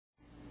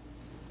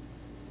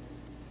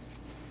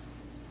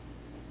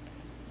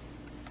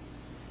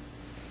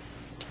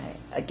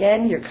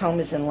Again, your comb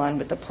is in line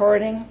with the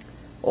parting,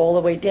 all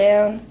the way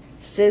down,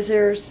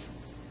 scissors,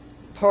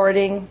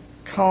 parting,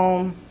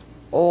 comb,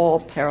 all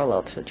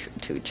parallel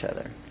to each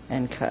other,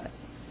 and cut.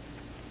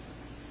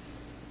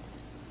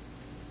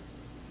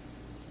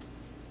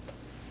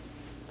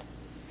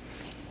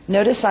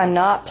 Notice I'm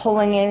not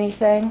pulling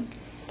anything,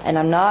 and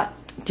I'm not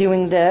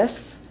doing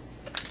this.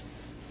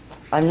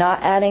 I'm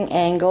not adding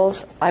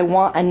angles. I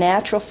want a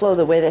natural flow,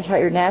 the way the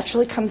hair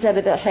naturally comes out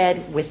of the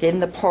head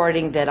within the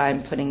parting that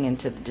I'm putting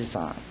into the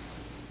design.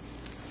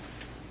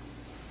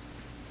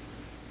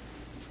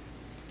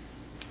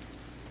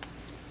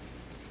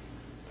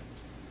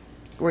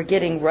 We're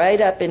getting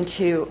right up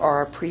into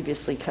our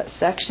previously cut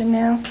section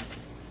now,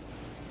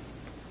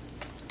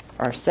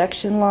 our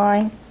section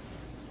line.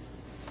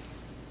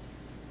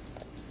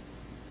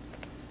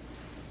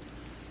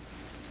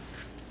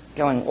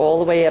 Going all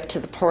the way up to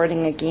the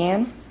parting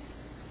again,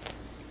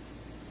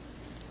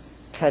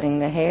 cutting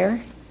the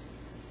hair.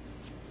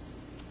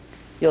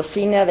 You'll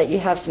see now that you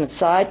have some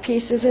side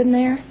pieces in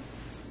there.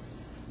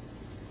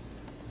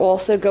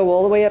 Also go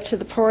all the way up to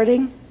the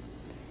parting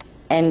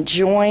and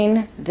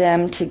join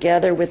them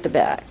together with the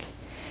back.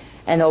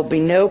 And there'll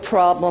be no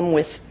problem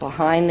with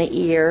behind the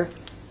ear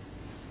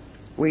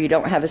where you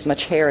don't have as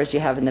much hair as you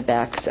have in the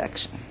back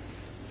section.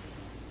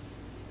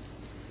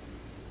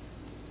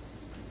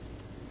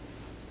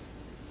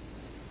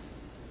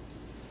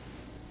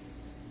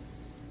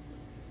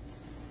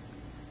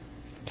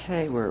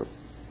 Okay, we're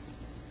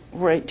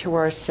right to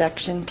our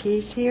section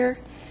piece here,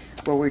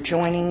 where we're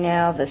joining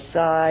now the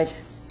side,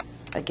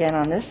 again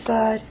on this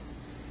side,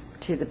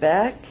 to the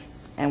back,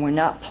 and we're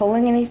not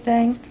pulling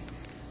anything.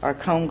 Our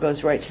comb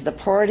goes right to the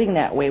parting,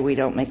 that way we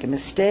don't make a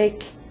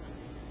mistake.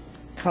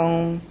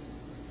 Comb,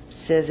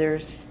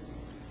 scissors,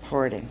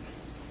 parting.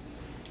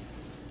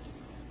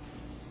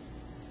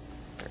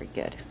 Very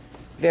good.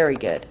 Very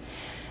good.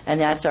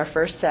 And that's our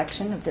first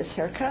section of this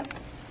haircut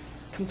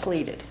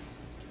completed.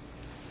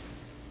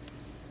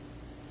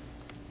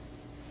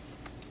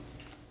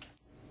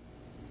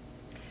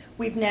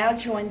 We've now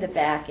joined the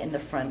back and the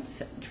front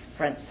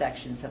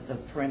sections of the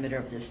perimeter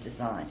of this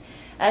design.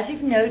 As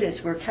you've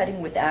noticed, we're cutting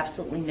with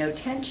absolutely no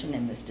tension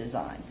in this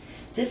design.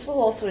 This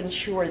will also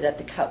ensure that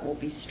the cut will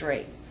be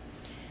straight.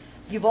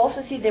 You've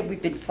also seen that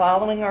we've been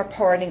following our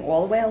parting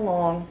all the way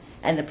along,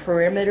 and the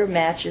perimeter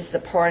matches the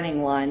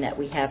parting line that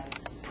we have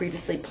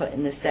previously put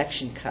in the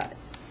section cut.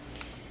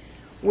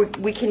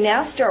 We can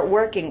now start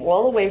working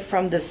all the way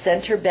from the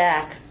center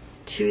back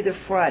to the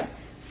front,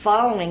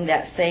 following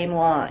that same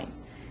line.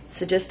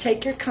 So just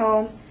take your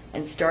comb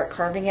and start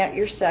carving out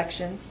your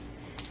sections.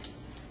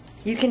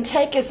 You can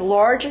take as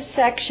large a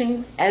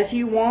section as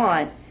you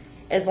want,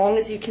 as long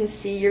as you can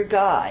see your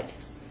guide.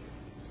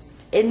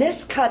 In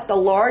this cut, the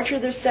larger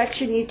the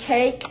section you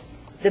take,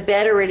 the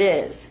better it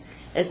is.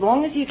 As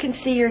long as you can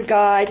see your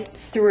guide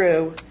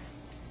through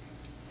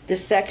the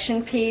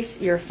section piece,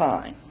 you're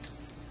fine.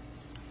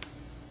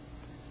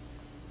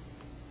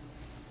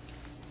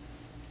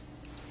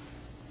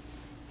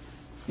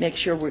 Make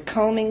sure we're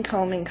combing,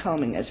 combing,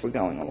 combing as we're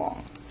going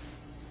along.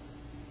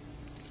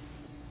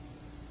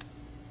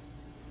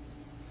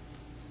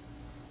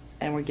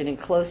 And we're getting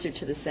closer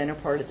to the center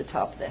part of the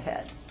top of the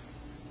head.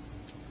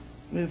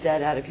 Move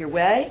that out of your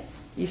way.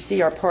 You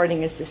see our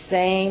parting is the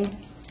same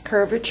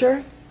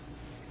curvature.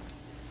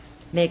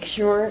 Make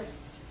sure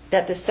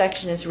that the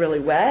section is really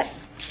wet.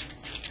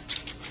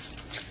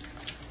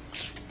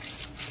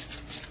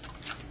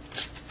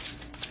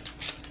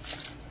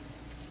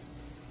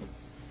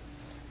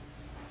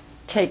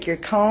 Take your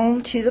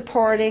comb to the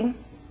parting.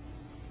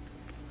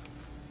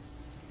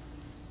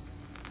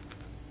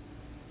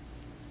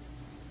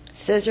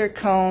 Scissor,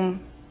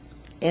 comb,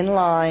 in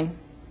line.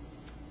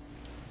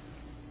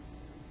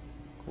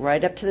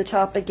 Right up to the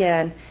top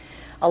again.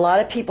 A lot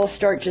of people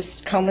start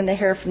just combing the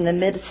hair from the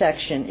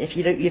midsection. If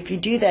you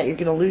do that, you're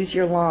going to lose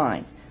your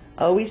line.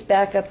 Always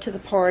back up to the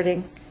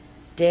parting,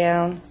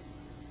 down,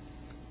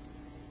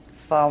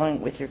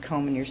 following with your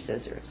comb and your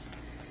scissors.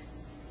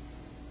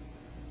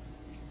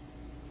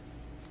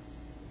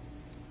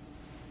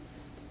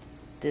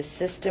 This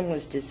system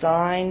was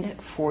designed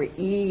for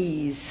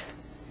ease.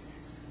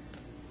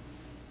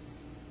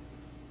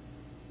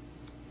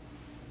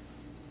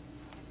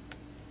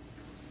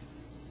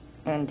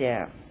 And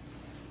down.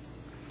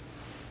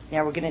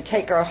 Now we're going to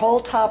take our whole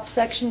top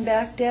section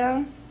back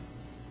down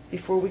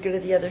before we go to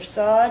the other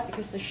side,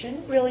 because there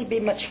shouldn't really be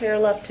much hair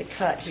left to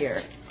cut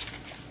here.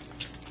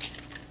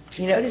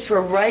 You notice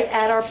we're right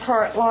at our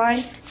part line.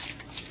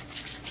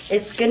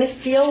 It's going to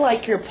feel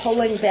like you're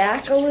pulling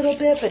back a little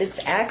bit, but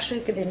it's actually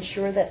going to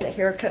ensure that the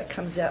haircut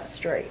comes out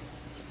straight.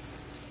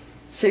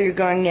 So you're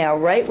going now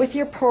right with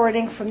your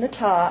parting from the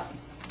top.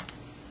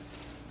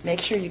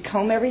 Make sure you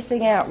comb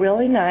everything out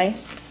really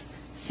nice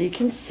so you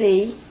can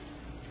see.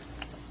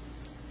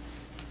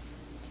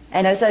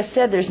 And as I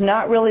said, there's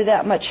not really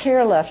that much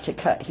hair left to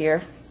cut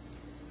here.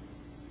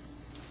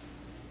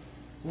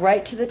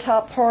 Right to the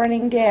top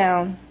parting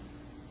down.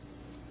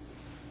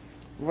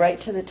 right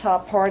to the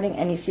top parting,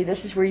 and you see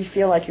this is where you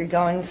feel like you're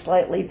going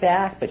slightly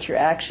back, but you're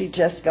actually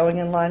just going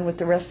in line with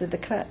the rest of the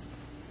cut.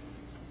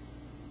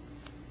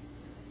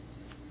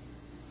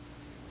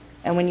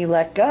 And when you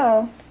let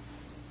go,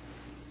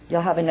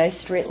 you'll have a nice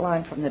straight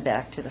line from the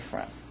back to the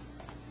front.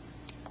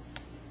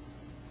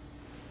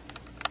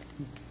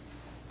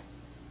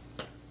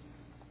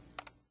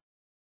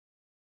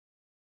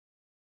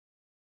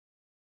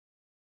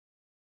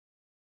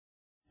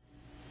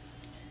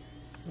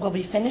 We'll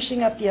be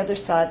finishing up the other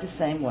side the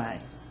same way,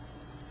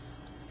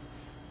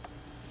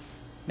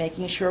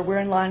 making sure we're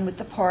in line with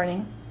the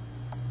parting,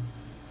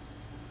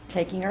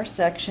 taking our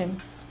section.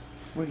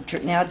 We're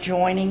now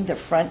joining the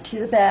front to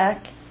the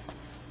back.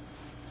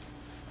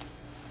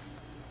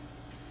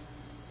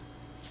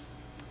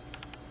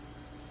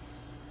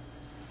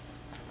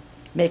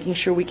 Making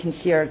sure we can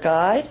see our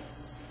guide.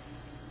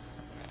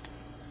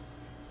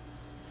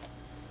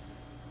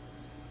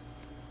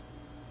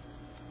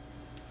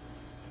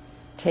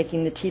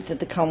 Taking the teeth of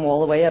the comb all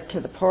the way up to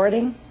the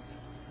parting.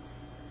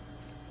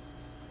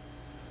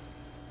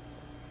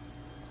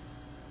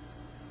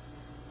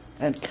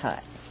 And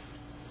cut.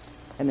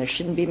 And there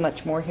shouldn't be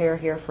much more hair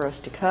here for us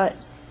to cut.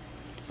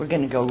 We're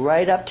going to go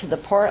right up to the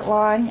part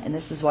line, and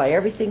this is why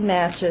everything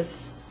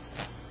matches.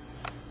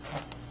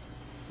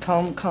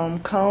 Comb, comb,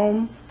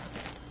 comb.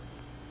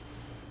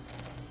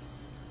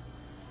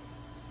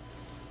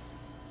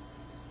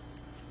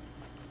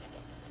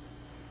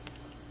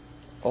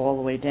 All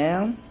the way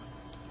down.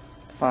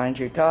 Find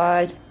your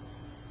guide.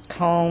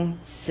 Comb,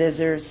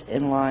 scissors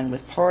in line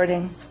with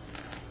parting.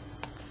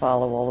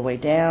 Follow all the way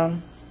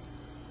down.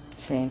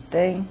 Same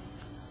thing.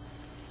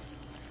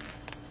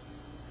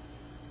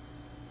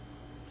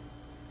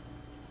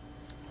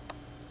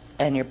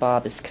 And your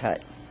bob is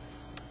cut.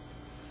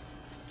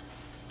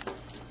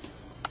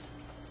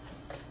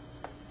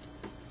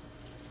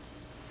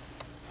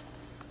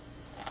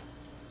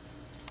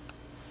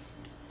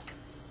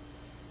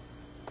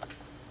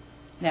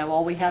 Now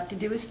all we have to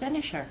do is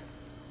finish her.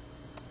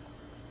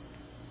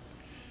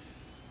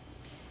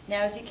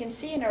 Now as you can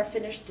see in our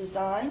finished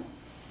design,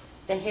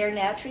 the hair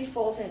naturally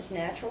falls in its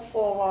natural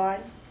fall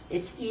line.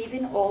 It's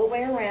even all the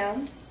way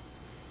around.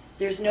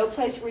 There's no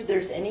place where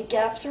there's any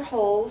gaps or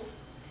holes.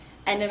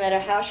 And no matter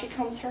how she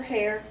combs her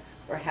hair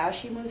or how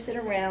she moves it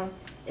around,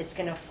 it's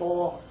going to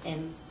fall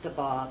in the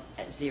bob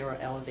at zero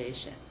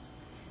elevation.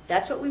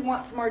 That's what we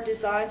want from our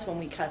designs when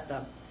we cut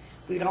them.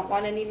 We don't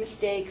want any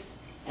mistakes,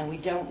 and we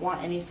don't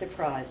want any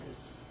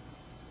surprises.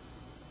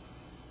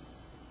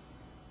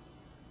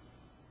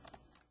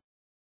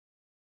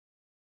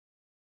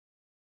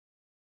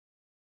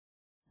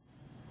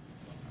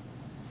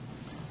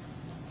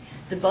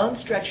 The bone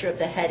structure of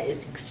the head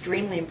is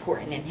extremely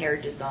important in hair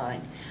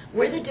design.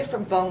 Where the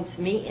different bones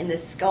meet in the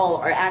skull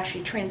are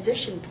actually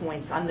transition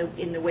points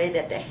in the way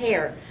that the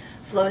hair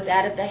flows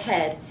out of the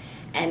head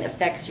and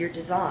affects your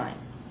design.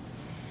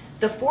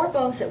 The four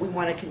bones that we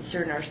want to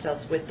concern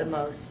ourselves with the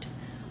most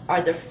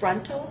are the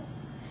frontal,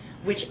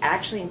 which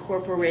actually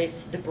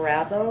incorporates the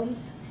brow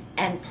bones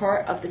and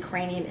part of the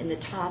cranium in the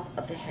top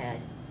of the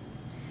head.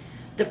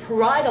 The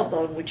parietal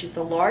bone, which is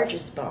the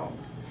largest bone,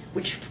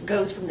 which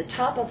goes from the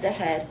top of the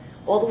head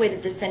all the way to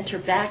the center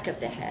back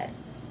of the head.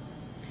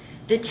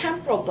 The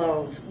temporal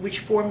bones, which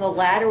form the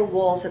lateral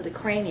walls of the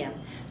cranium,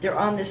 they're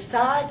on the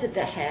sides of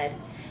the head,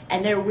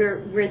 and they're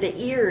where the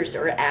ears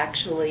are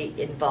actually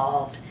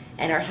involved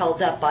and are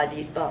held up by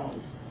these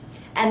bones.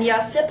 And the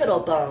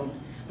occipital bone,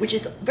 which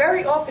is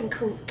very often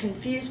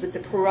confused with the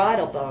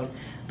parietal bone,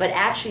 but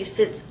actually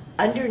sits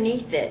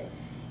underneath it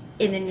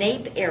in the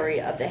nape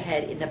area of the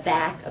head in the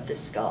back of the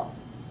skull.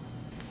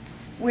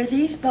 Where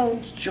these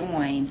bones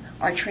join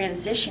are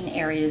transition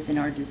areas in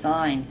our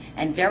design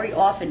and very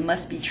often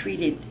must be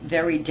treated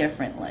very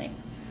differently.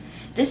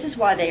 This is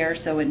why they are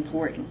so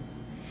important.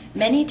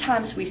 Many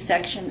times we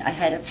section a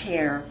head of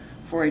hair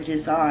for a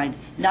design,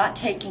 not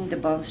taking the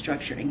bone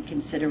structure in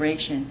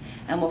consideration,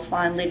 and we'll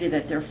find later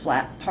that there are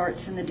flat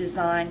parts in the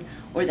design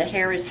or the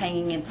hair is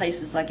hanging in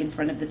places like in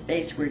front of the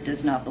face where it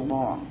does not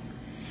belong.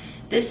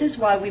 This is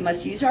why we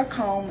must use our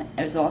comb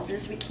as often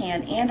as we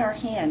can and our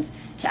hands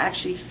to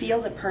actually feel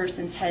the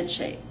person's head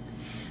shape.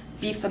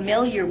 Be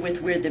familiar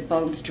with where the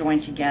bones join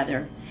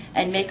together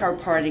and make our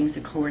partings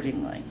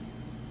accordingly.